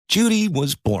Judy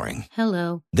was boring.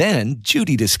 Hello. Then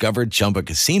Judy discovered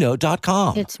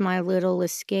ChumbaCasino.com. It's my little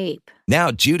escape. Now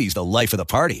Judy's the life of the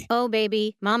party. Oh,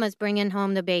 baby, mama's bringing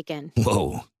home the bacon.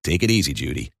 Whoa, take it easy,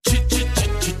 Judy.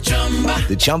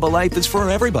 The Chumba life is for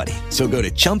everybody. So go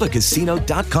to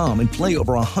ChumbaCasino.com and play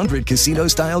over 100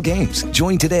 casino-style games.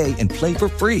 Join today and play for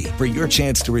free for your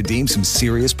chance to redeem some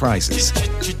serious prizes.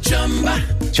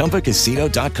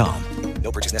 ChumbaCasino.com.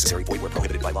 No purchase necessary. Void where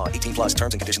prohibited by law. 18 plus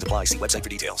terms and conditions apply. See website for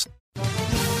details.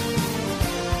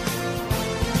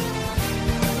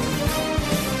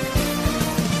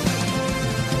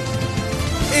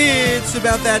 It's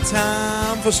about that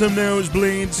time for some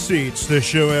Nosebleed Seats, the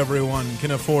show everyone can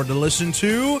afford to listen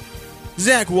to.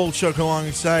 Zach Wolchuk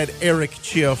alongside Eric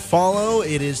Chiafalo.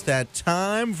 It is that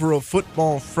time for a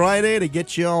Football Friday to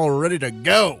get you all ready to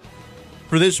go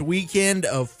for this weekend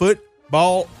of football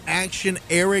action.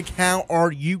 Eric, how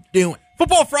are you doing?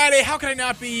 Football Friday, how can I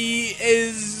not be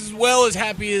as well as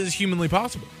happy as humanly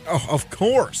possible? Oh, of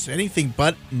course. Anything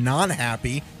but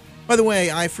non-happy. By the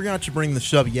way, I forgot to bring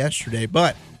this up yesterday,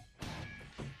 but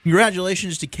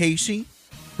congratulations to Casey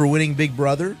for winning Big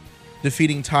Brother,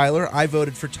 defeating Tyler. I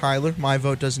voted for Tyler. My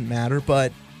vote doesn't matter,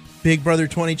 but Big Brother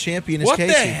 20 champion is what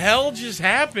Casey. What the hell just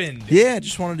happened? Yeah,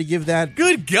 just wanted to give that.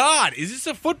 Good God, is this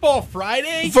a Football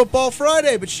Friday? Football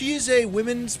Friday, but she is a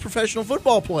women's professional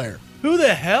football player. Who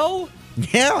the hell?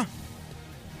 Yeah.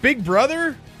 Big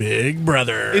Brother? Big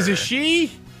Brother. Is it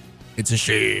she? It's a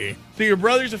she. So your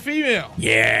brother's a female?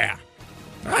 Yeah.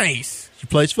 Nice. She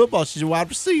plays football. She's a wide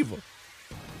receiver.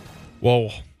 Whoa.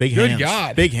 Big Good hands.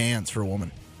 God. Big hands for a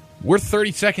woman. We're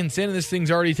 30 seconds in, and this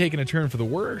thing's already taken a turn for the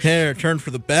worse. Yeah, turn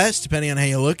for the best, depending on how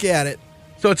you look at it.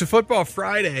 So it's a Football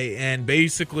Friday, and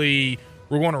basically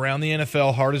we're going around the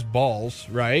NFL hard as balls,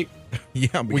 right?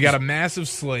 Yeah. We got a massive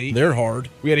slate. They're hard.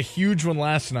 We had a huge one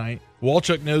last night.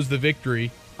 Walchuk knows the victory.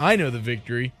 I know the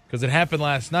victory because it happened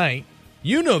last night.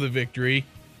 You know the victory.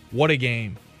 What a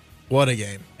game. What a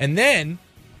game. And then,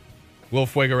 Will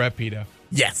Fuego Rapido.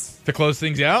 Yes. To close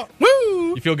things out. Woo!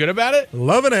 You feel good about it?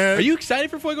 Loving it. Are you excited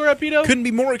for Fuego Rapido? Couldn't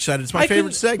be more excited. It's my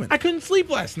favorite segment. I couldn't sleep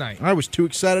last night. I was too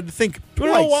excited to think twice.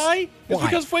 You know why? It's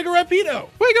because Fuego Rapido.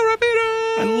 Fuego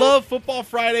Rapido. I love Football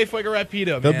Friday, Fuego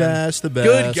Rapido, man. The best.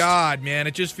 Good God, man.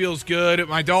 It just feels good.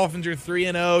 My Dolphins are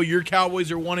 3-0. Your Cowboys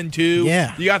are 1-2.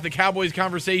 Yeah. You got the Cowboys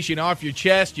conversation off your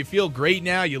chest. You feel great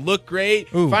now. You look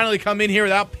great. Ooh. Finally come in here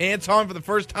without pants on for the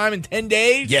first time in 10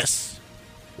 days. Yes.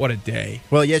 What a day.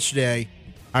 Well, yesterday,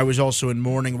 I was also in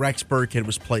mourning. Rex Burkhead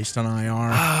was placed on IR.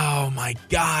 Oh, my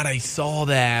God. I saw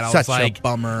that. I Such was like, a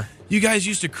bummer. You guys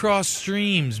used to cross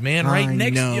streams, man. Right I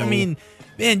next know. I mean,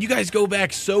 man, you guys go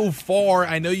back so far.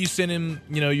 I know you sent him,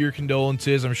 your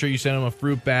condolences. I'm sure you sent him a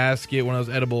fruit basket, one of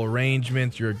those edible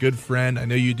arrangements. You're a good friend. I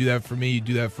know you do that for me. You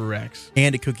do that for Rex.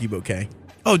 And a cookie bouquet.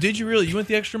 Oh, did you really? You went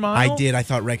the extra mile? I did. I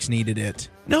thought Rex needed it.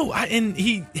 No, and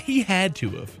he had to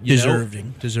have.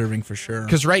 Deserving for sure.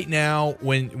 Because right now,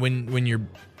 when you're...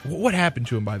 What happened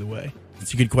to him, by the way?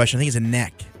 That's a good question. I think it's a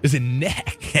neck. Is it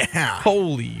neck? Yeah.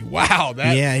 Holy, wow.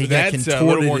 He got that's a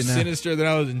little contorted more in a sinister than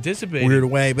I was anticipating. Weird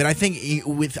way. But I think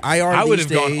with IR I would these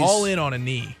have gone days, all in on a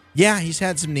knee. Yeah, he's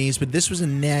had some knees, but this was a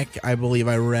neck, I believe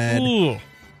I read. Ooh.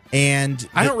 And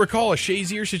I don't recall a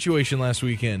Shazier situation last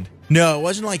weekend. No, it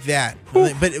wasn't like that.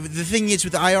 But the thing is,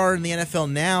 with IR in the NFL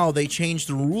now, they changed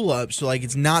the rule up. So,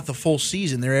 it's not the full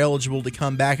season. They're eligible to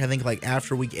come back, I think,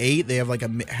 after week 8. They have,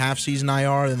 a half-season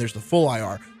IR, then there's the full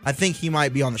IR. I think he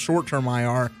might be on the short-term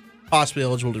IR, possibly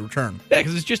eligible to return. Yeah,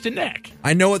 because it's just a neck.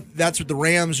 I know that's what the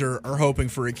Rams are hoping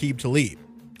for Aqib Talib.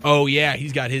 Oh, yeah,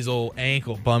 he's got his old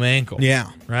bum ankle.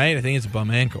 Yeah. Right? I think it's a bum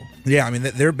ankle. Yeah, I mean,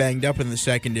 they're banged up in the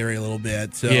secondary a little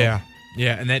bit. So. Yeah,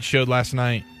 and that showed last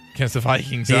night against the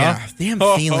Vikings, Yeah, huh? damn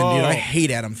Thielen, dude. I hate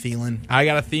Adam Thielen. I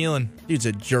got a Thielen. Dude's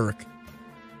a jerk.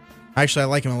 Actually, I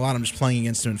like him a lot. I'm just playing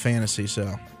against him in fantasy,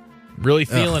 so. Really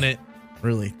feeling it.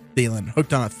 Really, Thielen.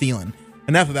 Hooked on a Thielen.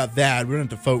 Enough about that.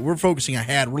 We're focusing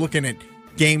ahead. We're looking at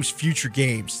future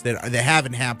games that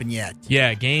haven't happened yet.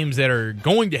 Yeah, games that are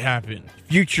going to happen.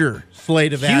 Future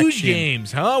slate of action. Huge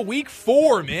games, huh? Week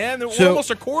 4, man. We're almost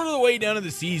a quarter of the way down to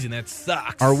the season. That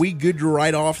sucks. Are we good to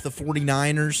write off the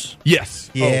 49ers? Yes.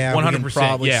 Yeah, 100%.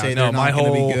 Probably say they're not going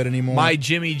to be good anymore. My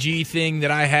Jimmy G thing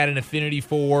that I had an affinity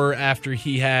for after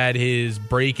he had his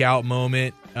breakout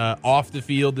moment off the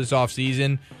field this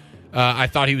offseason, I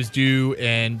thought he was due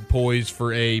and poised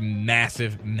for a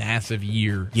massive, massive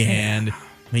year. Yeah. And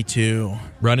Me too.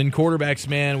 Running quarterbacks,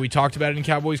 man. We talked about it in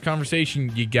Cowboys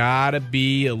conversation. You got to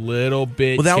be a little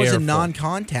bit Well, that careful. was a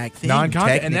non-contact thing.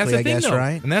 Non-contact, and that's the thing, though.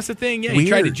 Right? And that's the thing, yeah. Weird. He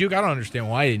tried to juke. I don't understand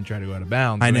why he didn't try to go out of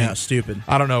bounds. I know, stupid.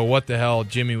 I don't know what the hell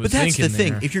Jimmy was thinking. But thinking that's the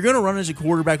thing. there. If you're going to run as a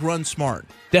quarterback, run smart.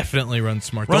 Definitely run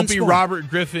smart. Run Don't be smart. Robert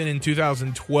Griffin in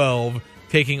 2012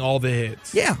 taking all the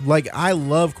hits. Yeah, like I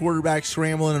love quarterbacks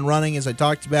scrambling and running, as I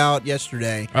talked about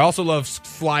yesterday. I also love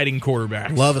sliding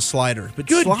quarterbacks. Love a slider. But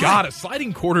Good slide. God, a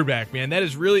sliding quarterback, man. That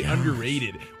is really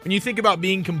underrated. When you think about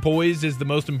being composed as the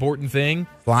most important thing,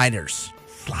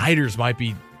 sliders might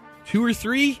be 2 or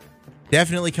 3.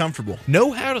 Definitely comfortable.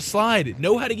 Know how to slide.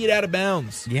 Know how to get out of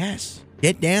bounds. Yes.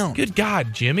 Get down. Good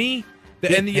God, Jimmy.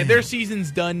 Their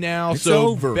season's done now. It's so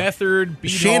over. Bethard, The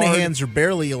Shanahans are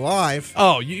barely alive.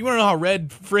 Oh, you want to know how red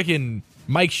freaking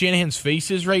Mike Shanahan's face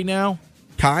is right now?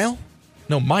 Kyle?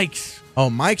 No, Mike's.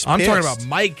 Oh, Mike's I'm pissed. talking about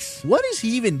Mike's. What is he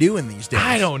even doing these days?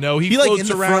 I don't know. He like floats in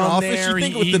the around front office, there. you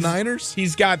think, with the Niners?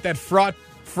 He's got that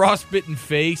frostbitten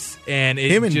face, and it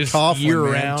Him and just Coughlin, year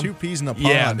man, round. 2 peas in a pod.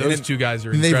 Yeah, those two guys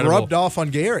are and incredible. they've rubbed off on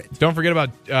Garrett. Don't forget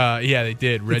about, they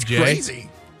did. Red It's J. crazy.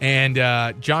 And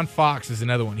John Fox is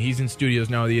another one. He's in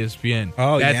studios now with ESPN.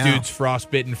 Oh, that yeah. dude's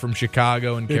frostbitten from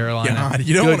Chicago and Carolina. God,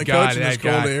 you don't want to coach in those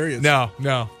cold areas.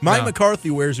 No. Mike McCarthy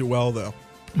wears it well, though.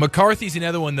 McCarthy's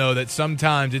another one, though, that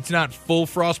sometimes it's not full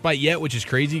frostbite yet, which is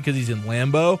crazy because he's in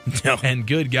Lambeau. No. And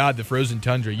good God, the frozen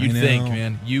tundra. You'd think,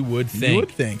 man. You would think. You would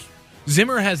think.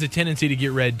 Zimmer has a tendency to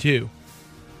get red, too.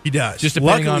 He does. Just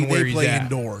depending luckily, on where they he's play at.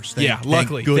 indoors.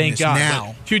 Luckily. Thank Thank God. Now.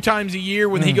 Like 2 times a year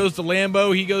when he goes to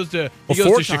Lambeau, he goes to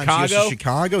 4 Chicago. times he goes to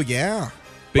Chicago, yeah.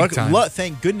 Big time.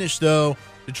 Thank goodness, though,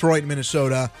 Detroit and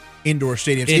Minnesota indoor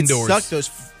stadiums. Indoors. It sucked those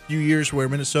few years where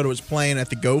Minnesota was playing at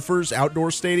the Gophers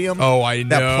outdoor stadium. Oh, I know.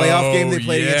 That playoff game they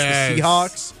played against the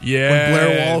Seahawks. Yeah. When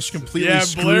Blair Walsh completely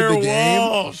screwed the game.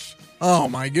 Walsh. Oh,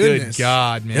 my goodness. Good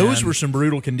God, man. Those were some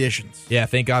brutal conditions. Yeah,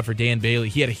 thank God for Dan Bailey.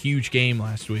 He had a huge game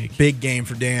last week. Big game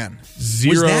for Dan. 0.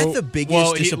 Was that the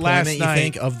biggest disappointment, you night,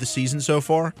 think, of the season so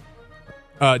far?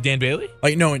 Dan Bailey?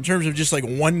 Like, no, in terms of just like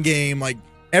one game, like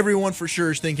everyone for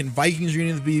sure is thinking Vikings are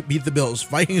going to beat the Bills.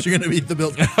 Vikings are going to beat the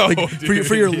Bills.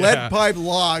 For your lead pipe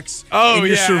locks and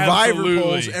your survivor absolutely.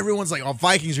 polls, everyone's like, oh,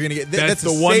 Vikings are going to get that's the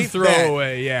a one safe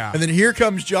throwaway, bet. yeah. And then here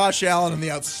comes Josh Allen and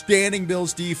the outstanding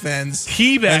Bills defense.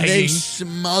 Teabagging. And they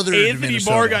smothered Anthony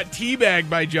Minnesota. Barr got teabagged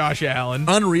by Josh Allen.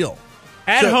 Unreal.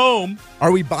 At home.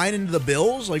 Are we buying into the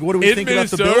Bills? Like, what do we think about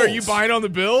the Bills? Are you buying on the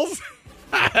Bills?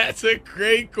 That's a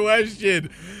great question.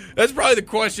 That's probably the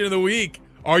question of the week.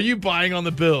 Are you buying on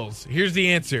the Bills? Here's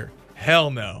the answer. Hell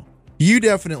no. You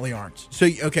definitely aren't. So,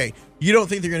 okay, you don't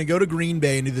think they're going to go to Green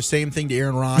Bay and do the same thing to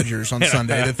Aaron Rodgers on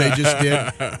Sunday that they just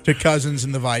did to Cousins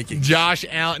and the Vikings? Josh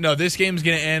Allen. No, this game's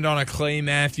going to end on a Clay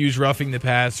Matthews roughing the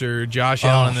passer. Josh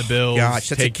Allen and the Bills gosh,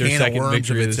 that's take a their can second of worms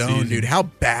victory of of its the own, season. dude. How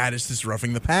bad is this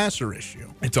roughing the passer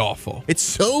issue? It's awful. It's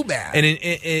so bad.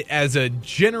 And as a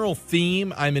general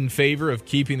theme, I'm in favor of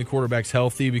keeping the quarterbacks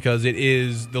healthy because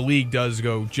the league does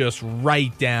go just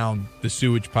right down the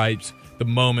sewage pipes the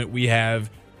moment we have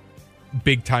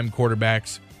big-time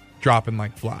quarterbacks dropping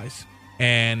like flies.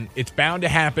 And it's bound to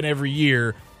happen every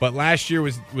year, but last year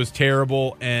was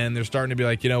terrible, and they're starting to be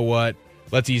like, you know what,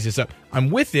 let's ease this up. I'm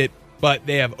with it, but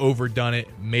they have overdone it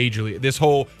majorly. This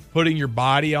whole putting your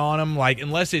body on him, like,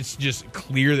 unless it's just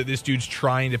clear that this dude's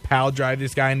trying to pile drive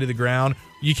this guy into the ground,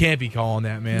 you can't be calling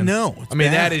that, man. No, I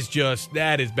mean, bad.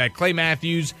 that is bad. Clay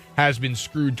Matthews has been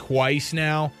screwed twice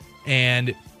now,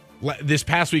 and this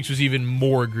past week's was even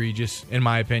more egregious, in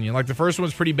my opinion. Like, the first one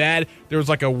was pretty bad. There was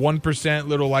like a 1%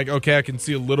 little, like, okay, I can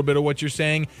see a little bit of what you're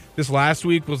saying. This last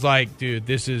week was like, dude,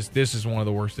 this is one of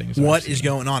the worst things. What is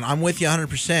going on? I'm with you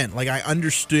 100%. Like, I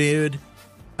understand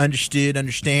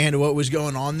what was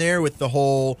going on there with the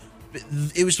whole.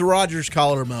 It was the Rodgers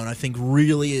collarbone, I think,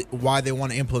 really why they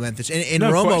want to implement this. And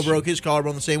No Romo question. broke his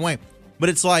collarbone the same way. But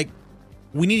it's like,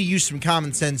 we need to use some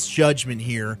common sense judgment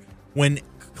here when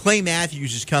Clay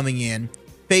Matthews is coming in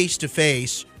face to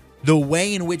face. The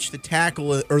way in which the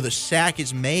tackle or the sack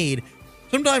is made,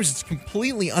 sometimes it's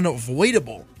completely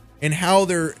unavoidable. And how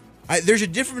there's a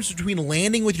difference between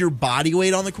landing with your body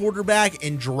weight on the quarterback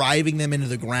and driving them into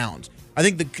the ground. I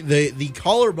think the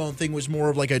collarbone thing was more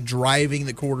of like a driving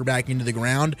the quarterback into the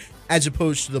ground as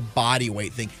opposed to the body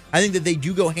weight thing. I think that they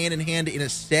do go hand in hand in a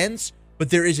sense, but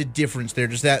there is a difference there.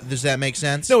 Does that make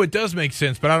sense? No, it does make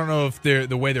sense, but I don't know if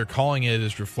the way they're calling it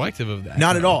is reflective of that.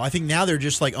 Not at all. I think now they're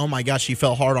just like, oh my gosh, he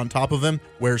fell hard on top of him.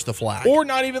 Where's the flag? Or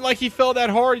not even like he fell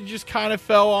that hard. He just kind of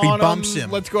fell on He bumps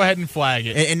him. Let's go ahead and flag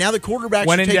it. And now the quarterbacks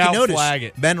When are in taking doubt, notice. flag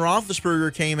it. Ben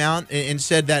Roethlisberger came out and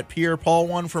said that Pierre-Paul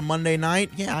one from Monday night,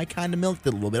 yeah, I kind of milked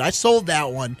it a little bit. I sold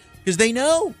that one because they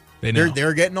know. They know.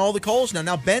 They're getting all the calls now.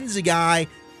 Now, Ben's a guy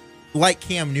like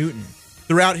Cam Newton.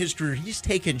 Throughout his career, he's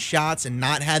taken shots and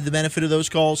not had the benefit of those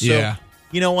calls. So,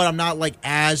 you know what? I'm not like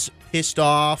as pissed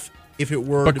off if it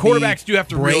were. But to quarterbacks be do have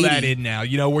to Brady. reel that in now.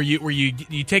 You know, where you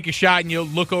take a shot and you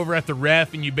look over at the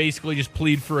ref and you basically just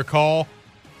plead for a call.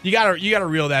 You gotta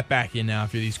reel that back in now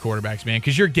if you're these quarterbacks, man,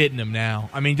 because you're getting them now.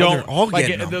 I mean, don't they're all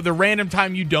getting them. The random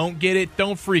time you don't get it,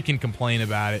 don't freaking complain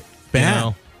about it. Bad. You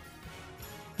know?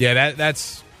 Yeah,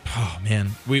 that's. Oh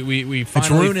man, we finally, it's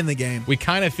ruining the game. We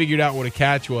kind of figured out what a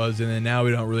catch was, and then now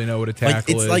we don't really know what a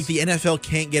tackle is. It's like the NFL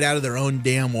can't get out of their own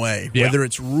damn way, Yeah. whether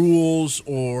it's rules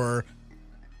or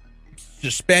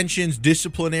suspensions,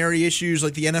 disciplinary issues.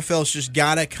 Like the NFL's just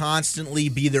gotta constantly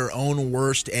be their own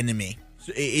worst enemy.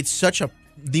 It's such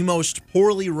the most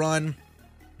poorly run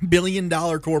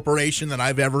billion-dollar corporation that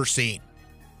I've ever seen.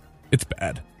 It's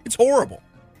bad. It's horrible.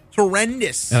 It's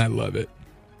horrendous. And I love it.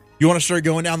 You want to start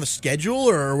going down the schedule,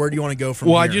 or where do you want to go from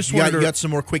here? I just you got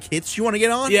some more quick hits you want to get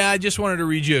on? Yeah, I just wanted to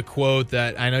read you a quote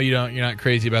that I know you're not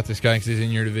crazy about this guy because he's in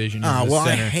your division. I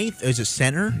hate. Is it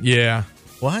center? Yeah.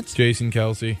 What? Jason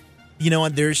Kelce. You know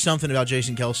what? There's something about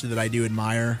Jason Kelce that I do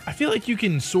admire. I feel like you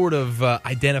can sort of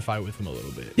identify with him a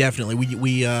little bit. Definitely.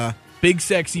 We big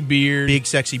sexy beard, big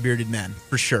sexy bearded men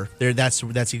for sure. That's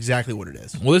exactly what it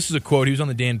is. Well, this is a quote. He was on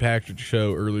the Dan Patrick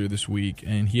Show earlier this week,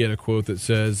 and he had a quote that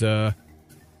says.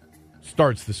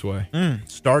 Starts this way.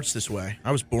 Starts this way.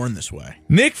 I was born this way.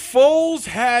 Nick Foles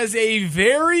has a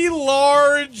very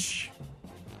large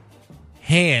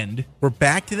hand. We're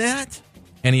back to that?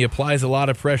 And he applies a lot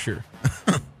of pressure.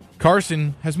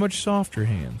 Carson has much softer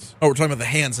hands. Oh, we're talking about the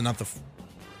hands and not the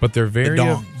But they're very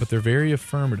dongs. but they're very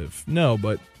affirmative. No,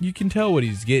 but you can tell what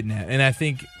he's getting at. And I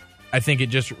think it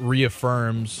just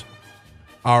reaffirms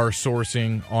our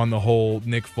sourcing on the whole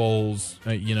Nick Foles,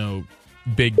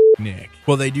 big Nick.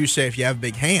 Well, they do say if you have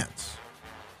big hands,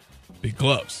 big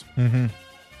gloves. Mm-hmm.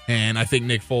 And I think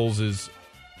Nick Foles is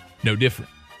no different.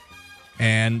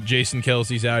 And Jason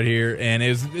Kelce's out here, and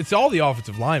it's all the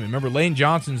offensive linemen. Remember, Lane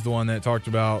Johnson's the one that talked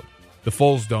about the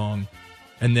Foles dong,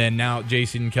 and then now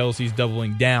Jason Kelce's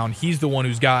doubling down. He's the one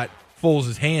who's got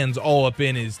Foles' hands all up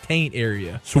in his taint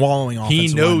area. Swallowing offensive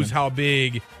He knows linemen. how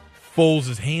big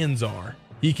Foles' hands are.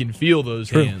 He can feel those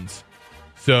hands.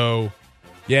 So...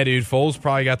 yeah, dude, Foles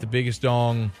probably got the biggest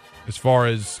dong as far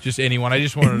as just anyone. I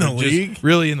just wanted in the to league? Just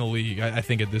really in the league. I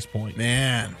think at this point,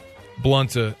 Man,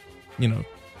 Blunt's a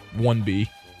 1B.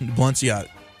 Blunt's got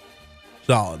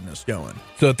solidness going.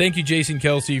 So thank you, Jason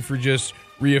Kelce, for just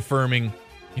reaffirming,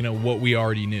 what we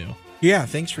already knew. Yeah,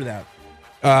 thanks for that.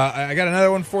 I got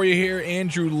another one for you here.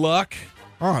 Andrew Luck.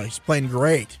 Oh, he's playing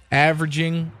great.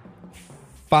 Averaging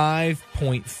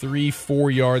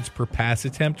 5.34 yards per pass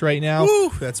attempt right now. Woo,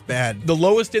 that's bad. The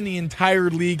lowest in the entire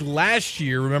league last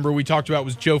year, remember we talked about,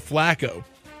 was Joe Flacco.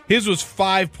 His was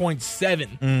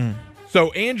 5.7.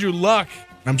 So Andrew Luck,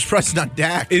 I'm surprised it's not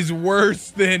Dak. is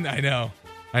worse than, I know.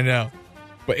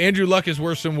 But Andrew Luck is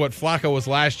worse than what Flacco was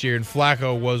last year, and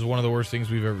Flacco was one of the worst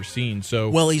things we've ever seen. So,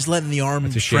 well, he's letting the arm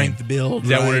strength build. Is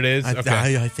that right? what it is?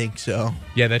 Okay. I think so.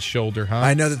 Yeah, that's shoulder, huh?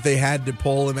 I know that they had to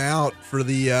pull him out for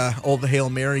the Hail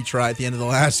Mary try at the end of the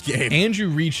last game. Andrew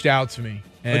reached out to me.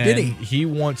 And did he? He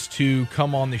wants to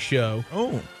come on the show. Oh.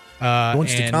 He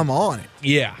wants to come on it.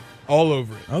 Yeah, all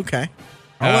over it. Okay.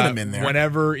 I'll let him in there.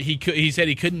 Whenever he said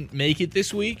he couldn't make it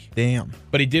this week. Damn.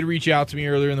 But he did reach out to me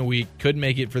earlier in the week. Couldn't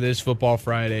make it for this Football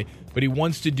Friday. But he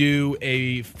wants to do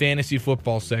a fantasy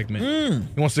football segment.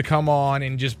 He wants to come on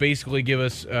and just basically give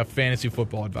us fantasy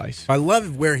football advice. I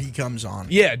love where he comes on.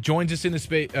 Yeah, joins us in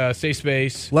the safe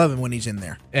space. Love him when he's in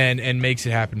there. And makes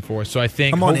it happen for us. So I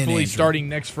think hopefully starting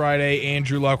next Friday,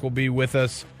 Andrew Luck will be with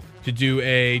us to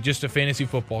do just a fantasy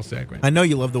football segment. I know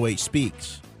you love the way he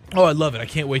speaks. Oh, I love it. I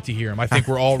can't wait to hear him. I think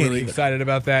we're all really excited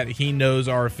about that. He knows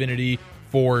our affinity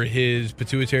for his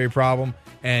pituitary problem,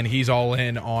 and he's all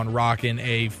in on rocking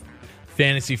a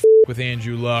fantasy with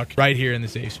Andrew Luck right here in the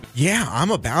safe space. Yeah,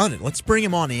 I'm about it. Let's bring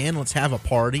him on in. Let's have a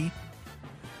party.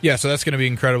 Yeah, so that's going to be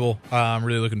incredible. I'm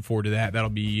really looking forward to that. That'll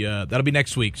be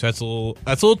next week. So that's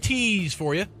a little tease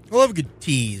for you. I love a good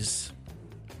tease.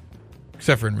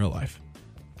 Except for in real life.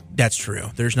 That's true.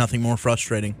 There's nothing more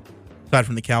frustrating. Aside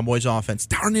from the Cowboys' offense.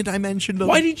 Darn it, I mentioned them.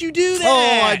 Why did you do that?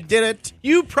 Oh, I did it.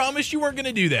 You promised you weren't going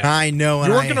to do that. I know.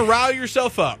 You weren't going to rile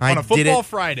yourself up on a Football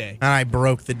Friday. And I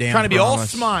broke the damn Trying to be promise. all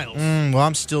smiles. Well,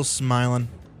 I'm still smiling.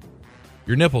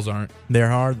 Your nipples aren't. They're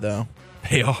hard, though.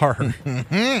 They are.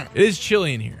 It is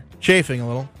chilly in here. Chafing a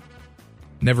little.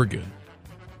 Never good.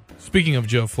 Speaking of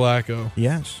Joe Flacco.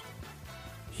 Yes.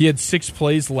 He had 6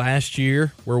 plays last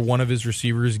year where one of his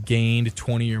receivers gained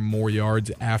 20 or more yards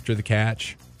after the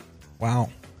catch. Wow.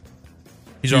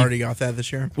 He's already got that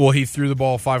this year? Well, he threw the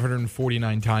ball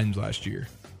 549 times last year.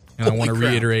 And I want to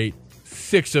reiterate,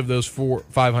 6 of those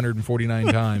 549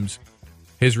 times,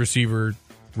 his receiver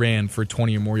ran for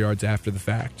 20 or more yards after the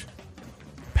fact.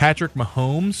 Patrick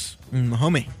Mahomes,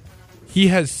 Mahomie, he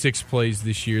has 6 plays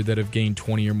this year that have gained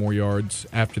 20 or more yards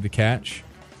after the catch.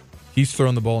 He's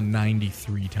thrown the ball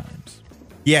 93 times.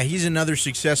 Yeah, he's another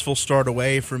successful start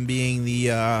away from being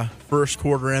the first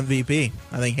quarter MVP.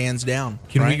 I think hands down.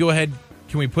 Can we go ahead?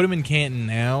 Can we put him in Canton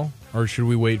now, or should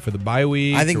we wait for the bye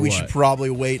week? I think we should probably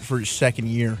wait for his second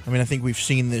year. I mean, I think we've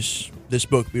seen this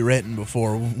book be written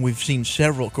before. We've seen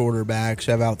several quarterbacks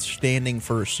have outstanding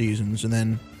first seasons, and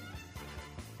then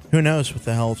who knows what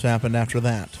the hell's happened after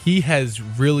that. He has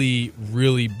really,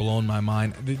 really blown my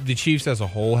mind. The Chiefs as a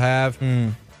whole have.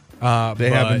 They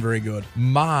have been very good.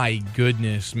 My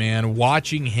goodness, man.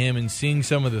 Watching him and seeing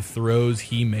some of the throws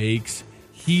he makes,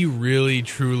 he really,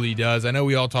 truly does. I know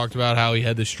we all talked about how he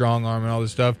had the strong arm and all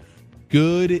this stuff.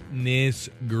 Goodness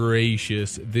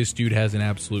gracious, this dude has an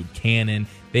absolute cannon.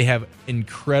 They have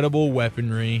incredible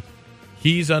weaponry.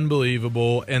 He's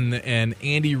unbelievable, and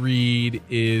Andy Reid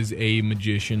is a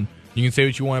magician. You can say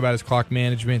what you want about his clock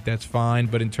management, that's fine,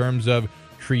 but in terms of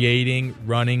creating,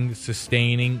 running,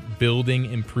 sustaining,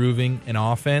 building, improving an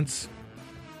offense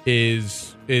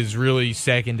is really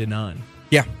second to none.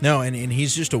 Yeah, no, and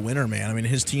he's just a winner, man. I mean,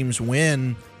 his teams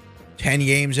win 10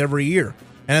 games every year.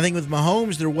 And I think with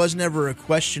Mahomes, there was never a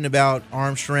question about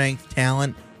arm strength,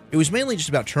 talent. It was mainly just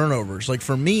about turnovers. Like,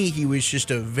 for me, he was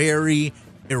just a very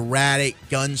erratic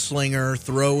gunslinger,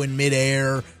 throw in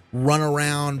midair, run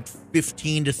around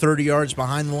 15 to 30 yards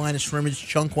behind the line of scrimmage,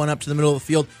 chunk one up to the middle of the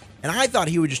field. And I thought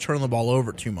he would just turn the ball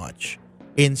over too much.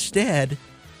 Instead,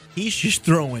 he's just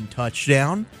throwing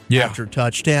touchdown after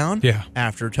touchdown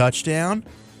after touchdown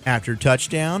after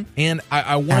touchdown. And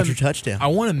I want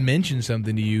to mention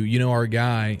something to you. You know, our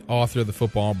guy, author of the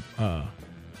football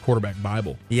quarterback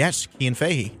Bible. Yes, Kean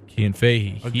Fahey.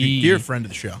 A dear friend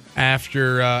of the show.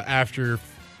 After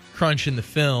crunching the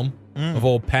film of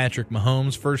old Patrick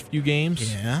Mahomes' first few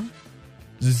games. Yeah.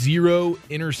 0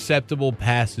 interceptable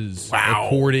passes,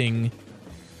 according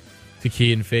to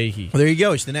Kean Fahey. Well, there you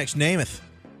go. He's the next Namath.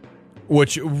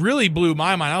 Which really blew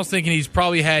my mind. I was thinking he's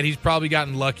probably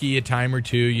gotten lucky a time or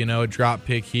two, you know, a drop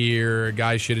pick here, a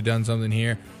guy should have done something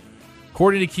here.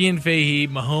 According to Kean Fahey,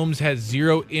 Mahomes has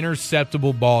 0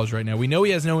 interceptable balls right now. We know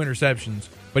he has no interceptions,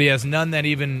 but he has none that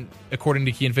even, according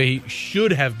to Kean Fahey,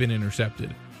 should have been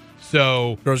intercepted.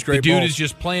 So the dude is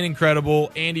just playing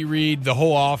incredible. Andy Reid, the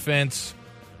whole offense,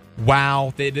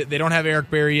 wow. They don't have Eric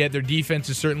Berry yet. Their defense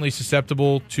is certainly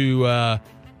susceptible to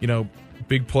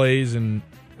big plays and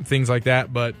things like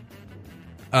that. But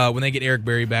when they get Eric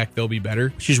Berry back, they'll be better.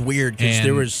 Which is weird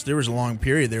because there was a long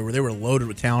period there where they were loaded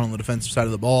with talent on the defensive side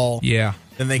of the ball. Yeah.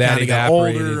 Then they kind of got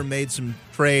older, made some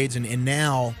trades, and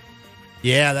now,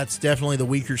 yeah, that's definitely the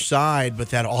weaker side. But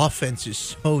that offense is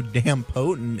so damn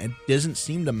potent, it doesn't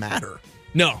seem to matter.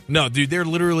 No, dude, they're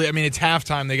literally, I mean, it's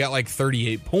halftime. They got like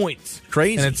 38 points.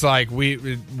 Crazy. And it's like,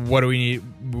 what do we need?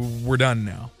 We're done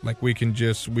now. Like, we can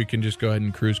just go ahead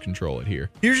and cruise control it here.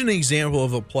 Here's an example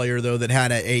of a player, though, that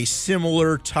had a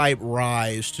similar type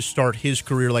rise to start his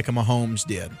career like a Mahomes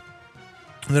did.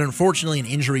 And then, unfortunately, an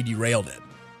injury derailed it.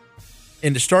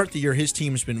 And to start the year, his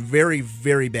team's been very,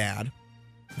 very bad.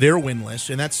 They're winless,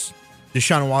 and that's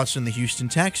Deshaun Watson, the Houston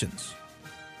Texans.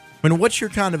 I mean, what's your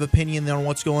kind of opinion on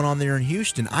what's going on there in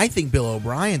Houston? I think Bill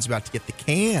O'Brien's about to get the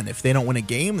can if they don't win a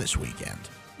game this weekend.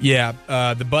 Yeah,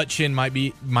 the butt chin might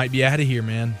be out of here,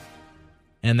 man.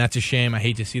 And that's a shame. I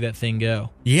hate to see that thing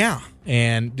go. Yeah.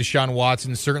 And Deshaun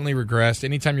Watson certainly regressed.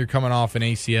 Anytime you're coming off an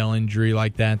ACL injury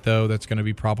like that, though, that's going to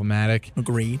be problematic.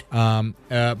 Agreed. But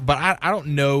I don't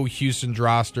know Houston's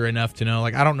roster enough to know.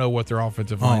 Like, I don't know what their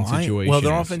offensive line situation is. Well,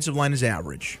 their offensive line is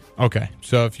average. Okay.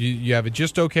 So if you have a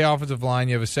just okay offensive line,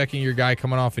 you have a second-year guy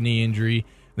coming off a knee injury,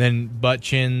 then butt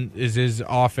chin is his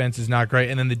offense is not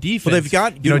great. And then the defense. Well, they've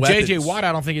got J.J. Watt,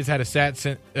 I don't think has had a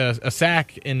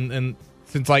sack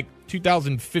since like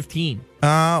 2015.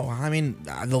 I mean,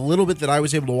 the little bit that I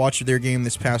was able to watch of their game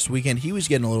this past weekend, he was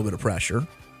getting a little bit of pressure.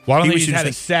 Well, I don't think he's had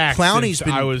a sack since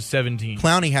I was 17.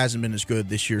 Clowney hasn't been as good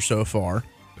this year so far.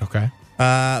 Okay.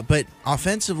 But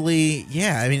offensively,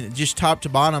 yeah, I mean, just top to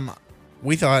bottom,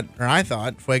 I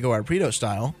thought, fuego rapido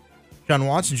style, John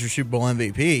Watson's your Super Bowl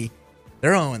MVP.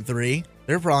 They're 0-3.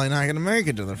 They're probably not going to make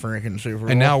it to the freaking Super Bowl.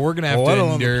 And now we're going to have to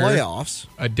endure the playoffs.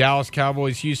 A Dallas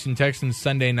Cowboys, Houston Texans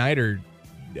Sunday nighter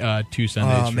 2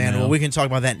 Sundays from man, now. well, we can talk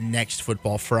about that next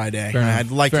Football Friday. Fair enough.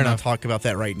 I'd like Fair to enough. not talk about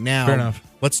that right now. Fair enough.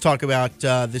 Let's talk about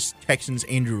this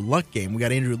Texans-Andrew Luck game. We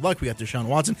got Andrew Luck. We got Deshaun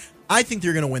Watson. I think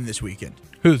they're going to win this weekend.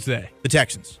 Who's they? The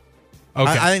Texans.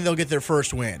 Okay. I think they'll get their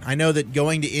first win. I know that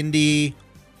going to Indy,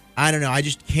 I don't know. I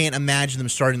just can't imagine them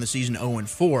starting the season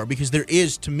 0-4 because there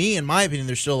is, to me, in my opinion,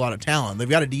 there's still a lot of talent. They've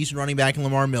got a decent running back in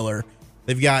Lamar Miller.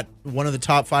 They've got one of the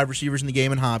top 5 receivers in the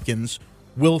game in Hopkins.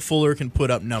 Will Fuller can put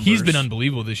up numbers. He's been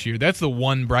unbelievable this year. That's the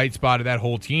one bright spot of that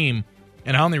whole team,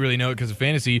 and I only really know it because of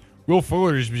fantasy. Will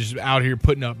Fuller is just out here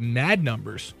putting up mad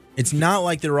numbers. It's not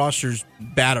like their roster's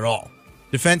bad at all.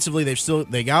 Defensively,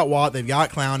 they got Watt, they've got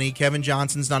Clowney. Kevin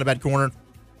Johnson's not a bad corner.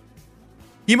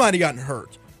 He might have gotten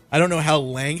hurt. I don't know how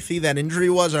lengthy that injury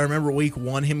was. I remember week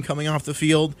 1 him coming off the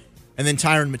field, and then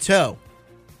Tyrann Mathieu,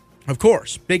 of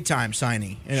course, big time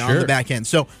signing on the back end.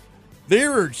 So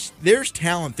there's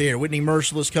talent there. Whitney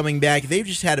Merciless coming back. They've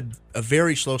just had a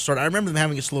very slow start. I remember them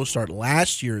having a slow start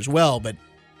last year as well. But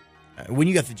when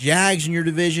you got the Jags in your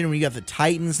division, when you got the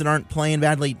Titans that aren't playing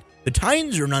badly, the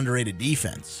Titans are an underrated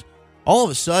defense. All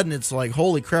of a sudden, it's like,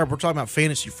 holy crap, we're talking about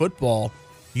fantasy football.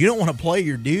 You don't want to play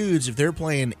your dudes if they're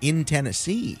playing in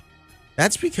Tennessee.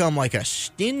 That's become like a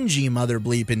stingy mother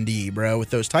bleeping D, bro,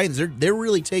 with those Titans. They're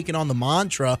really taking on the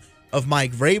mantra of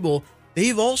Mike Vrabel.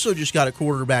 They've also just got a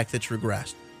quarterback that's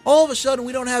regressed. All of a sudden,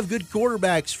 we don't have good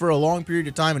quarterbacks for a long period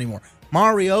of time anymore.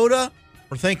 Mariota,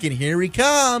 we're thinking, here he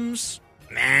comes.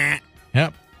 Nah.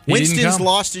 Yep. Winston's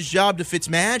lost his job to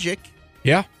Fitzmagic.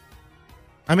 Yeah.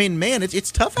 I mean, man,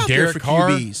 it's tough out Derek there for Carr.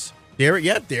 QBs.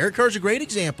 Derek Carr's a great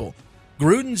example.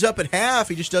 Gruden's up at half.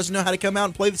 He just doesn't know how to come out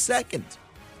and play the second.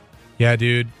 Yeah,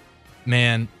 dude.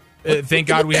 Man. Thank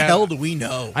God we have. What the hell do we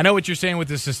know? I know what you're saying with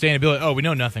the sustainability. Oh, we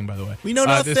know nothing, by the way. We know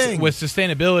nothing. With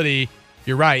sustainability,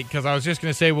 you're right, because I was just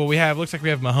going to say, well, looks like we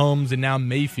have Mahomes and now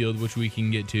Mayfield, which we can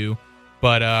get to.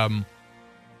 But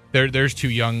there's 2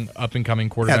 young up-and-coming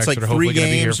quarterbacks like that are hopefully going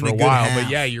to be here for a while. half.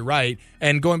 But, yeah, you're right.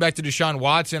 And going back to Deshaun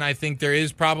Watson, I think there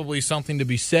is probably something to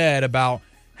be said about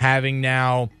having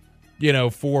now,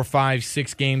 4, 5,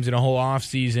 6 games in a whole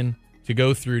offseason to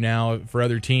go through now for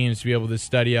other teams to be able to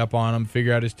study up on him,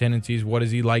 figure out his tendencies, what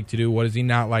does he like to do, what does he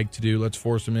not like to do. Let's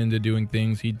force him into doing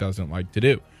things he doesn't like to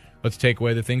do. Let's take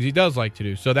away the things he does like to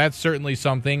do. So that's certainly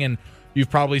something, and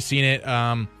you've probably seen it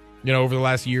over the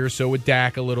last year or so with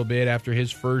Dak a little bit after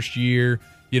his first year.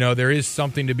 There is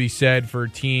something to be said for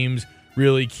teams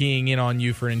really keying in on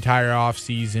you for an entire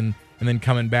offseason and then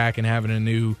coming back and having a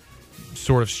new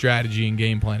sort of strategy and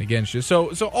game plan against you. So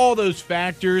all those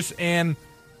factors, and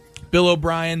Bill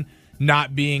O'Brien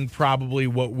not being probably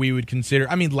what we would consider.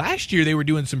 I mean, last year they were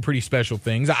doing some pretty special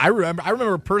things. I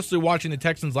remember personally watching the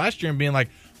Texans last year and being like,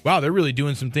 wow, they're really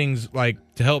doing some things like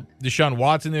to help Deshaun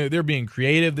Watson. They're being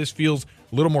creative. This feels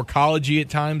a little more collegey at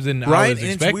times than I was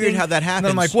expecting. It's weird how that happens.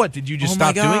 And I'm like, what? Did you just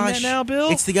stop doing that now, Bill?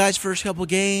 It's the guy's first couple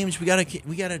games. We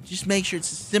gotta just make sure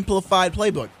it's a simplified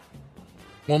playbook.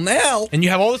 Well, now... And you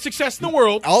have all the success in the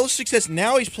world. All the success.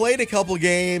 Now he's played a couple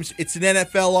games. It's an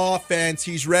NFL offense.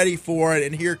 He's ready for it,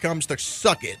 and here comes the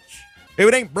suckage. If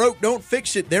it ain't broke, don't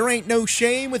fix it. There ain't no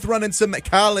shame with running some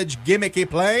college gimmicky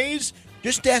plays.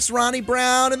 Just ask Ronnie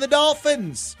Brown and the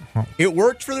Dolphins. It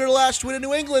worked for their last win in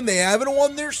New England. They haven't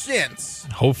won there since.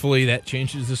 Hopefully that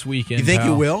changes this weekend. You think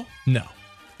it will? No.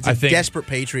 It's a desperate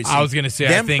Patriots team. I was going to say,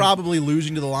 them probably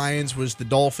losing to the Lions was the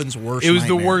Dolphins' worst nightmare. It was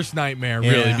the worst nightmare,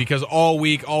 really, because all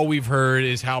week, all we've heard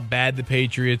is how bad the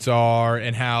Patriots are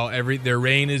and how their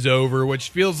reign is over, which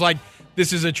feels like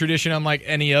this is a tradition unlike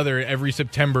any other every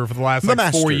September for the last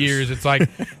 4 years. It's like,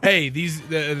 hey,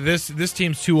 this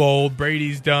team's too old.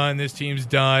 Brady's done. This team's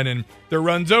done. And their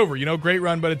run's over. Great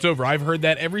run, but it's over. I've heard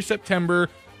that every September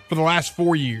for the last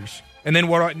 4 years. And then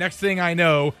next thing I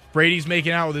know, Brady's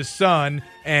making out with his son,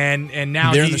 and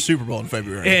now they're in the Super Bowl in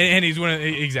February, and he's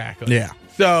winning. Exactly. Yeah.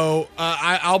 So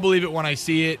I'll believe it when I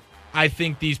see it. I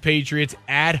think these Patriots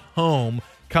at home,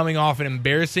 coming off an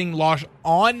embarrassing loss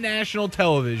on national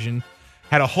television,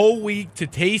 had a whole week to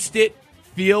taste it,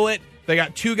 feel it. They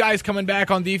got 2 guys coming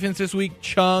back on defense this week,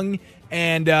 Chung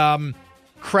and I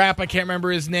can't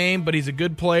remember his name, but he's a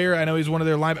good player. I know he's one of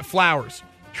their linebackers.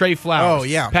 Trey Flowers. Oh,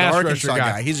 yeah. Pass the rusher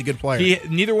Arkansas guy. He's a good player.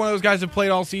 Neither one of those guys have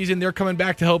played all season. They're coming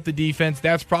back to help the defense.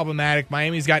 That's problematic.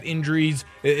 Miami's got injuries.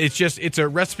 It's a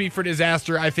recipe for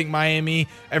disaster. I think Miami,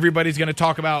 everybody's going to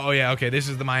talk about, oh, yeah, okay, this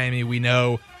is the Miami we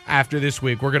know after this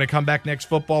week. We're going to come back next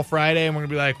football Friday, and we're going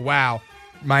to be like, wow,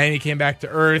 Miami came back to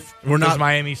earth. Does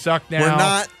Miami suck now? We're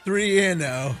not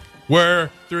 3-0. We're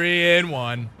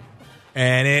 3-1.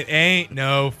 And it ain't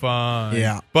no fun.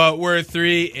 Yeah. But we're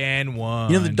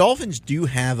 3-1. The Dolphins do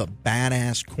have a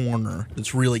badass corner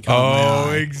that's really caught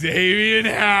my eye.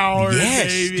 Xavier Howard. Yes,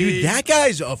 baby. dude, that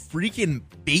guy's a freaking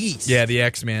beast. Yeah, the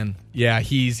X-Man. Yeah,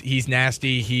 he's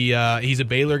nasty. He's a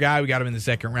Baylor guy. We got him in the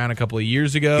second round a couple of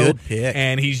years ago. Good pick.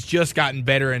 And he's just gotten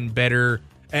better and better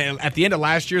And at the end of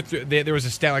last year, there was a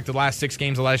stat like the last 6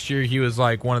 games of last year, he was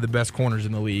like one of the best corners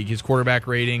in the league. His quarterback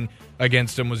rating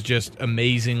against him was just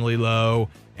amazingly low,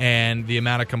 and the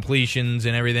amount of completions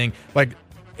and everything. And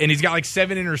he's got like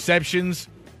 7 interceptions.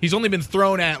 He's only been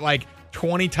thrown at like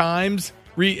 20 times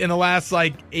in the last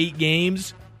like 8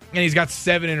 games. And he's got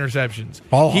 7 interceptions.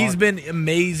 He's been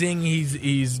amazing.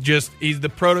 He's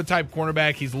the prototype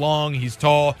cornerback. He's long, he's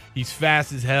tall, he's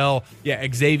fast as hell. Yeah,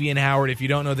 Xavier Howard, if you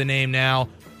don't know the name now,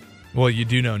 well, you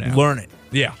do know now. Learn it.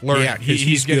 Yeah, learn it.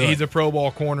 He's good. He's a Pro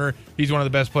Bowl corner. He's one of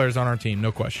the best players on our team,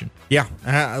 no question. Yeah,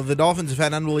 the Dolphins have had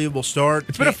an unbelievable start.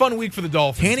 It's been a fun week for the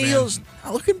Dolphins. Tannehill's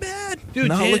not looking bad.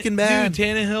 Looking bad. Dude,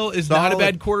 Tannehill is not a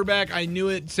bad quarterback. I knew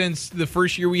it since the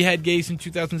first year we had Gase in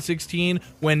 2016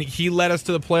 when he led us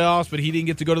to the playoffs, but he didn't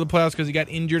get to go to the playoffs because he got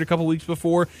injured a couple weeks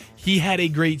before. He had a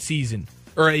great season,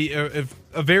 or a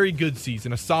very good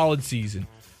season, a solid season.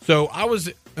 So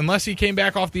unless he came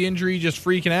back off the injury just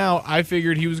freaking out, I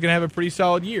figured he was going to have a pretty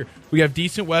solid year. We have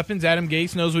decent weapons. Adam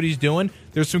Gase knows what he's doing.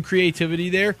 There's some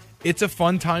creativity there. It's a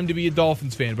fun time to be a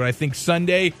Dolphins fan. But I think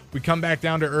Sunday we come back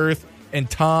down to earth, and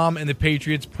Tom and the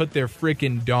Patriots put their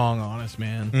freaking dong on us,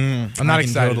 man. I'm not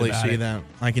excited totally about see it. that.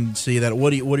 I can see that.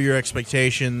 What are your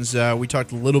expectations? We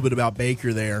talked a little bit about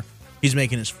Baker there. He's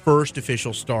making his first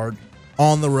official start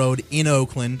on the road in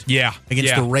Oakland. Yeah.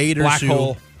 Against the Raiders. Black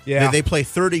hole. Yeah. They play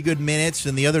 30 good minutes,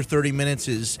 and the other 30 minutes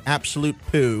is absolute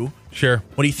poo. Sure.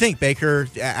 What do you think, Baker?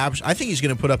 I think he's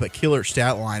going to put up a killer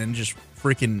stat line and just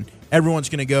freaking everyone's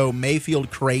going to go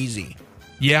Mayfield crazy.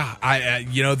 Yeah,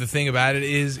 the thing about it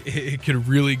is it could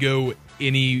really go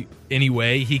any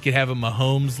way. He could have a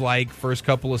Mahomes-like first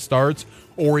couple of starts,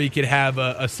 or he could have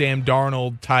a Sam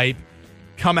Darnold type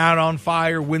come out on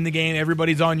fire, win the game,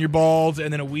 everybody's on your balls,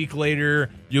 and then a week later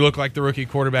you look like the rookie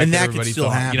quarterback and that that everybody could still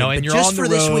thought. happen. And but you're just on for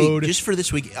the road. Just for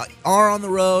this week, are on the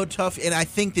road, tough. And I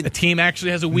think that the team actually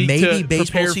has a week maybe to baseball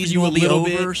prepare season for you will a be little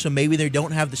over, bit. so maybe they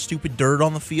don't have the stupid dirt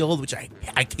on the field, which I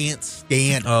can't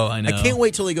stand. Oh, I know. I can't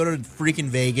wait till they go to freaking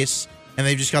Vegas and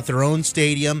they've just got their own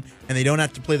stadium and they don't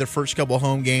have to play their first couple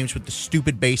home games with the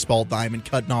stupid baseball diamond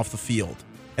cutting off the field.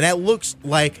 And that looks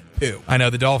like poo. I know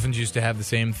the Dolphins used to have the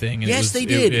same thing. And yes, they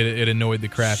did. It annoyed the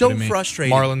crap so out of me.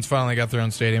 Frustrating. Marlins finally got their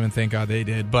own stadium, and thank God they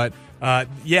did. But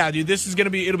yeah, dude, this is it'll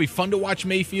be fun to watch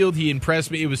Mayfield. He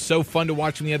impressed me. It was so fun to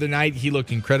watch him the other night. He looked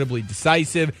incredibly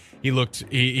decisive. He looked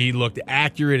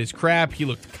accurate as crap. He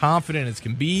looked confident as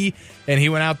can be, and he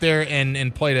went out there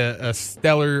and played a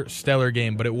stellar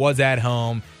game. But it was at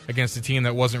home against a team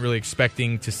that wasn't really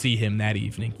expecting to see him that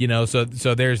evening. So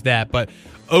there's that. But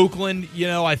Oakland,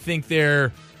 I think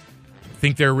they're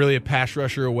really a pass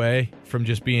rusher away from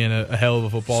just being a hell of a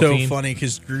football team. So funny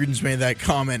because Gruden's made that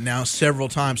comment now several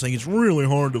times, saying it's really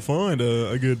hard to find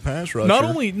a good pass rusher.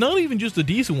 Not even just a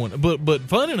decent one, but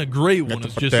finding a great one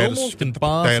is just almost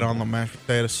impossible. Potato on the mashed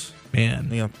potatoes, man.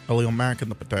 Yeah, a little mac in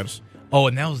the potatoes. Oh,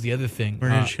 and that was the other thing. We're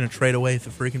just going to trade away the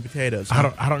freaking potatoes.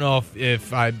 Huh? I don't know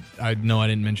if I know I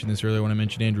didn't mention this earlier when I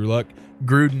mentioned Andrew Luck.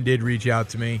 Gruden did reach out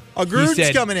to me. Oh, Gruden's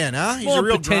coming in, huh? He's a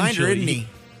real grinder, isn't he?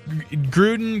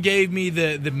 Gruden gave me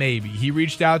the maybe. He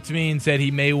reached out to me and said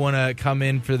he may want to come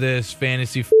in for this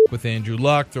fantasy with Andrew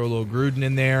Luck, throw a little Gruden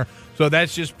in there. So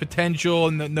that's just potential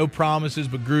and no promises,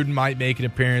 but Gruden might make an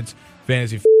appearance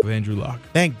fantasy with Andrew Luck.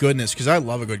 Thank goodness, because I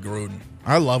love a good Gruden.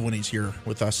 I love when he's here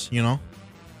with us,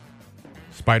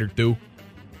 Spider 2.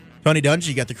 Tony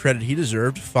Dungy got the credit he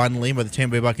deserved, finally, by the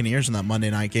Tampa Bay Buccaneers in that Monday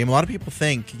night game. A lot of people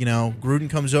think, Gruden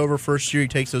comes over, first year he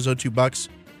takes those $2,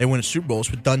 they win a Super Bowl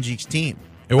with Dungy's team.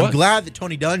 I'm glad that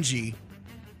Tony Dungy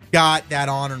got that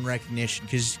honor and recognition,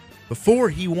 because before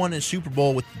he won a Super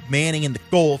Bowl with Manning and the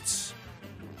Colts,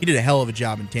 he did a hell of a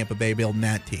job in Tampa Bay building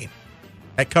that team.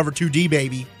 That cover 2D,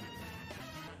 baby.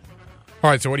 All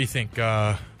right, so what do you think?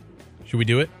 Should we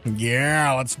do it?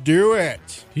 Yeah, let's do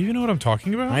it. Do you even know what I'm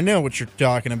talking about? I know what you're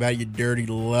talking about, you dirty,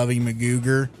 loving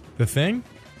Magooger. The thing?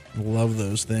 Love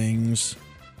those things.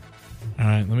 All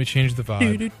right, let me change the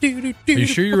vibe. Are you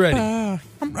sure you're ready?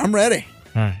 I'm ready.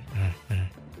 All right.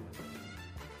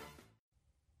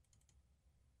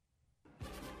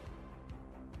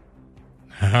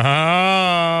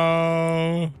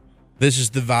 Oh. This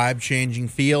is the vibe-changing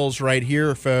feels right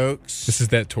here, folks. This is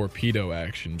that torpedo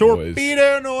action, boys.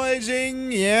 Torpedo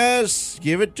noising, yes.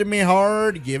 Give it to me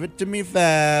hard. Give it to me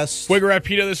fast. Fuego,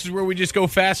 rapido, this is where we just go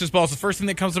fast as balls. The first thing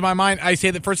that comes to my mind, I say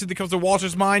the first thing that comes to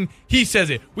Walter's mind, he says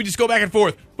it. We just go back and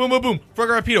forth. Boom, boom, boom.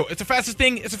 Fuego, rapido. It's the fastest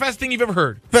thing. It's the fastest thing you've ever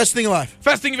heard. Fastest thing alive.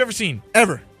 Fastest thing you've ever seen.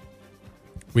 Ever.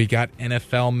 We got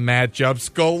NFL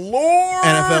matchups galore.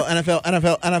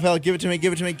 NFL. Give it to me.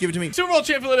 Super Bowl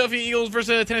champ Philadelphia Eagles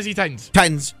versus Tennessee Titans.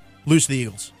 Titans. Lose to the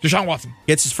Eagles. Deshaun Watson.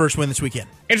 Gets his first win this weekend.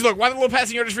 Andrew Luck. Why the low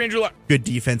passing yardage for Andrew Luck? Good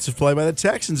defensive play by the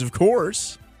Texans, of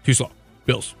course. Too slow.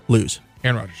 Bills. Lose.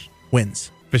 Aaron Rodgers.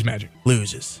 Wins. Fish Magic.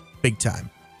 Loses. Big time.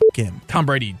 Him. Tom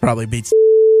Brady. Probably beats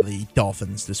the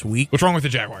Dolphins this week. What's wrong with the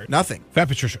Jaguars? Nothing. Fat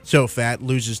Patricia. So fat.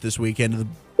 Loses this weekend to the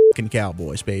fucking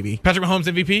Cowboys, baby. Patrick Mahomes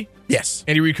MVP? Yes.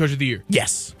 Andy Reid Coach of the Year?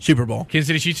 Yes. Super Bowl. Kansas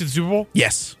City Chiefs to the Super Bowl?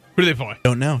 Yes. Who do they play?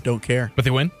 Don't know. Don't care. But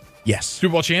they win? Yes.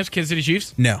 Super Bowl champs, Kansas City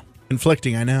Chiefs? No.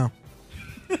 Conflicting, I know.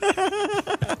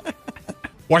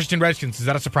 Washington Redskins, is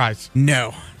that a surprise?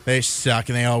 No. They suck,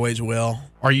 and they always will.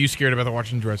 Are you scared about the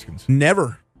Washington Redskins?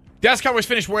 Never. Dallas Cowboys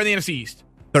finished where in the NFC East?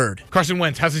 Third. Carson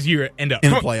Wentz, how's his year end up?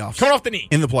 In the playoffs. Coming off the knee.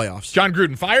 In the playoffs. John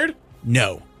Gruden, fired?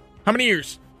 No. How many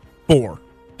years? 4.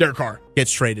 Derek Carr.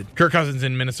 Gets traded. Kirk Cousins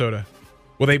in Minnesota.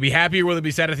 Will they be happy or will they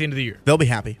be sad at the end of the year? They'll be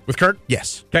happy. With Kirk?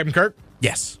 Yes. Captain Kirk?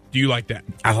 Yes. Do you like that?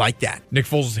 I like that. Nick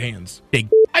Foles' hands. Big.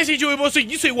 I say Joey Bosa.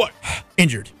 You say what?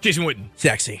 Injured. Jason Witten.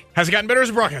 Sexy. Has he gotten better as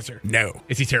a broadcaster? No.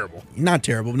 Is he terrible? Not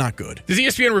terrible, not good. Does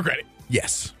ESPN regret it?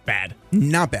 Yes. Bad.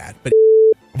 Not bad, but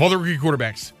Of all the rookie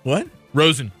quarterbacks, what?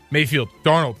 Rosen, Mayfield,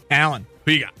 Darnold, Allen.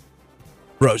 Who you got?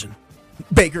 Rosen.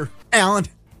 Baker. Allen.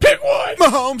 Pick one!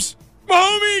 Mahomes.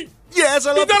 Mahomie! Yes,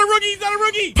 I love He's not a rookie! He's not a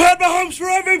rookie! Pat Mahomes for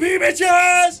MVP,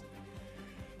 bitches!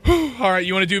 All right,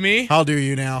 you want to do me? I'll do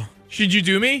you now. Should you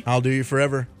do me? I'll do you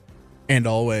forever and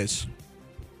always.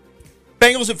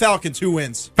 Bengals and Falcons, who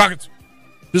wins? Falcons.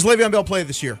 Does Le'Veon Bell play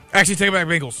this year? Actually, take it back,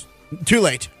 Bengals. Too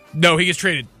late. No, he gets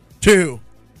traded. 2.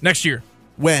 Next year.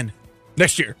 When?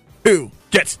 Next year. Who?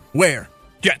 Jets. Where?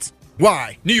 Jets.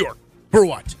 Why? New York. For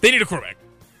what? They need a quarterback.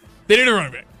 They need a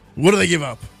running back. What do they give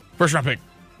up? First round pick.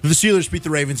 Do the Steelers beat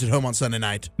the Ravens at home on Sunday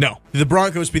night? No. Do the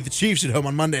Broncos beat the Chiefs at home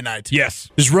on Monday night? Yes.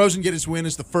 Does Rosen get his win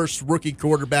as the first rookie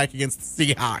quarterback against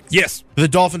the Seahawks? Yes. Do the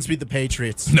Dolphins beat the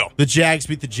Patriots? No. The Jags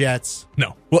beat the Jets?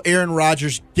 No. Will Aaron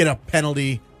Rodgers get a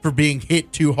penalty for being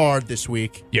hit too hard this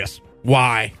week? Yes.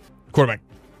 Why? Quarterback.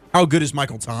 How good is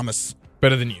Michael Thomas?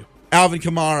 Better than you. Alvin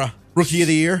Kamara, Rookie of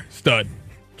the Year? Stud.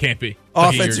 Can't be.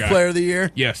 Offensive Player of the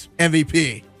Year? Yes.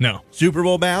 MVP? No. Super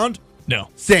Bowl bound? No.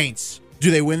 Saints. Do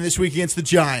they win this week against the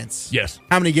Giants? Yes.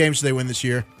 How many games do they win this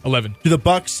year? 11. Do the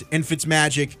Bucks and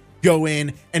Fitzmagic go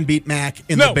in and beat Mac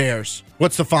and the Bears?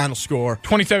 What's the final score?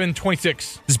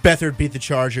 27-26. Does Beathard beat the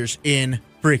Chargers in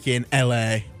freaking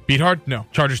L.A.? Beat hard? No.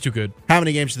 Chargers too good. How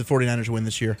many games do the 49ers win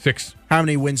this year? 6. How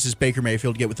many wins does Baker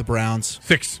Mayfield get with the Browns?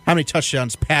 6. How many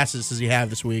touchdowns passes does he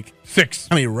have this week? 6.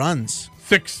 How many runs?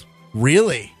 6.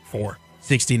 Really? 4.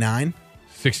 69?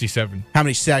 67. How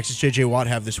many sacks does J.J. Watt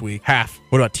have this week? Half.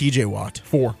 What about T.J. Watt?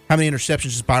 4. How many interceptions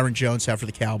does Byron Jones have for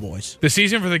the Cowboys? The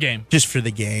season for the game? Just for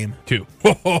the game. 2.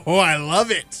 Oh, I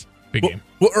love it. Big game.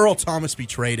 Will Earl Thomas be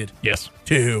traded? Yes.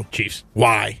 2. Chiefs.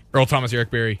 Why? Earl Thomas, Eric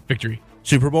Berry. Victory.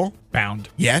 Super Bowl? Bound.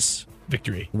 Yes.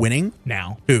 Victory. Winning?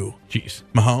 Now. Who? Chiefs.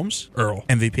 Mahomes? Earl.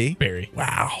 MVP? Berry.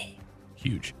 Wow.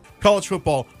 Huge. College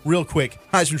football, real quick.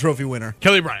 Heisman Trophy winner.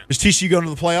 Kelly Bryant. Is TCU going to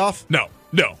the playoff? No.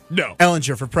 No. No.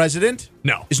 Ellinger for president?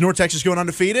 No. Is North Texas going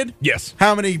undefeated? Yes.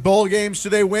 How many bowl games do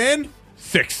they win?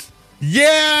 6.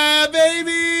 Yeah,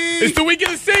 baby! It's the week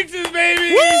of the sixes,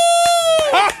 baby! Woo!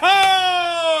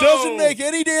 Ha-ha! Doesn't make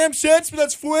any damn sense, but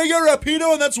that's fuego,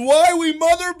 rapido, and that's why we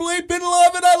mother bleeping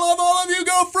love it. I love all of you.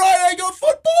 Go Friday, go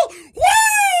football!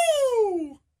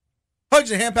 Woo! Hugs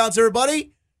and hand pounds,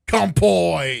 everybody. Come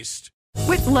poised.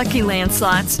 With Lucky Land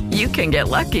Slots, you can get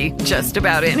lucky just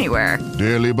about anywhere.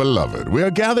 Dearly beloved, we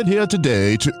are gathered here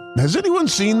today to... Has anyone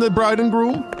seen the bride and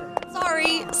groom?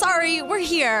 Sorry, we're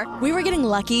here. We were getting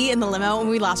lucky in the limo and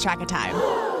we lost track of time.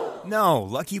 No,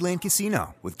 Lucky Land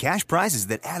Casino, with cash prizes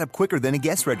that add up quicker than a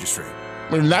guest registry.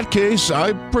 In that case,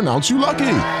 I pronounce you lucky.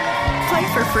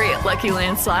 Play for free at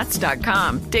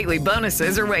LuckyLandSlots.com. Daily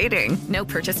bonuses are waiting. No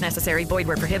purchase necessary. Void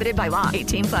where prohibited by law.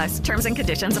 18+. Terms and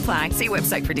conditions apply. See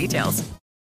website for details.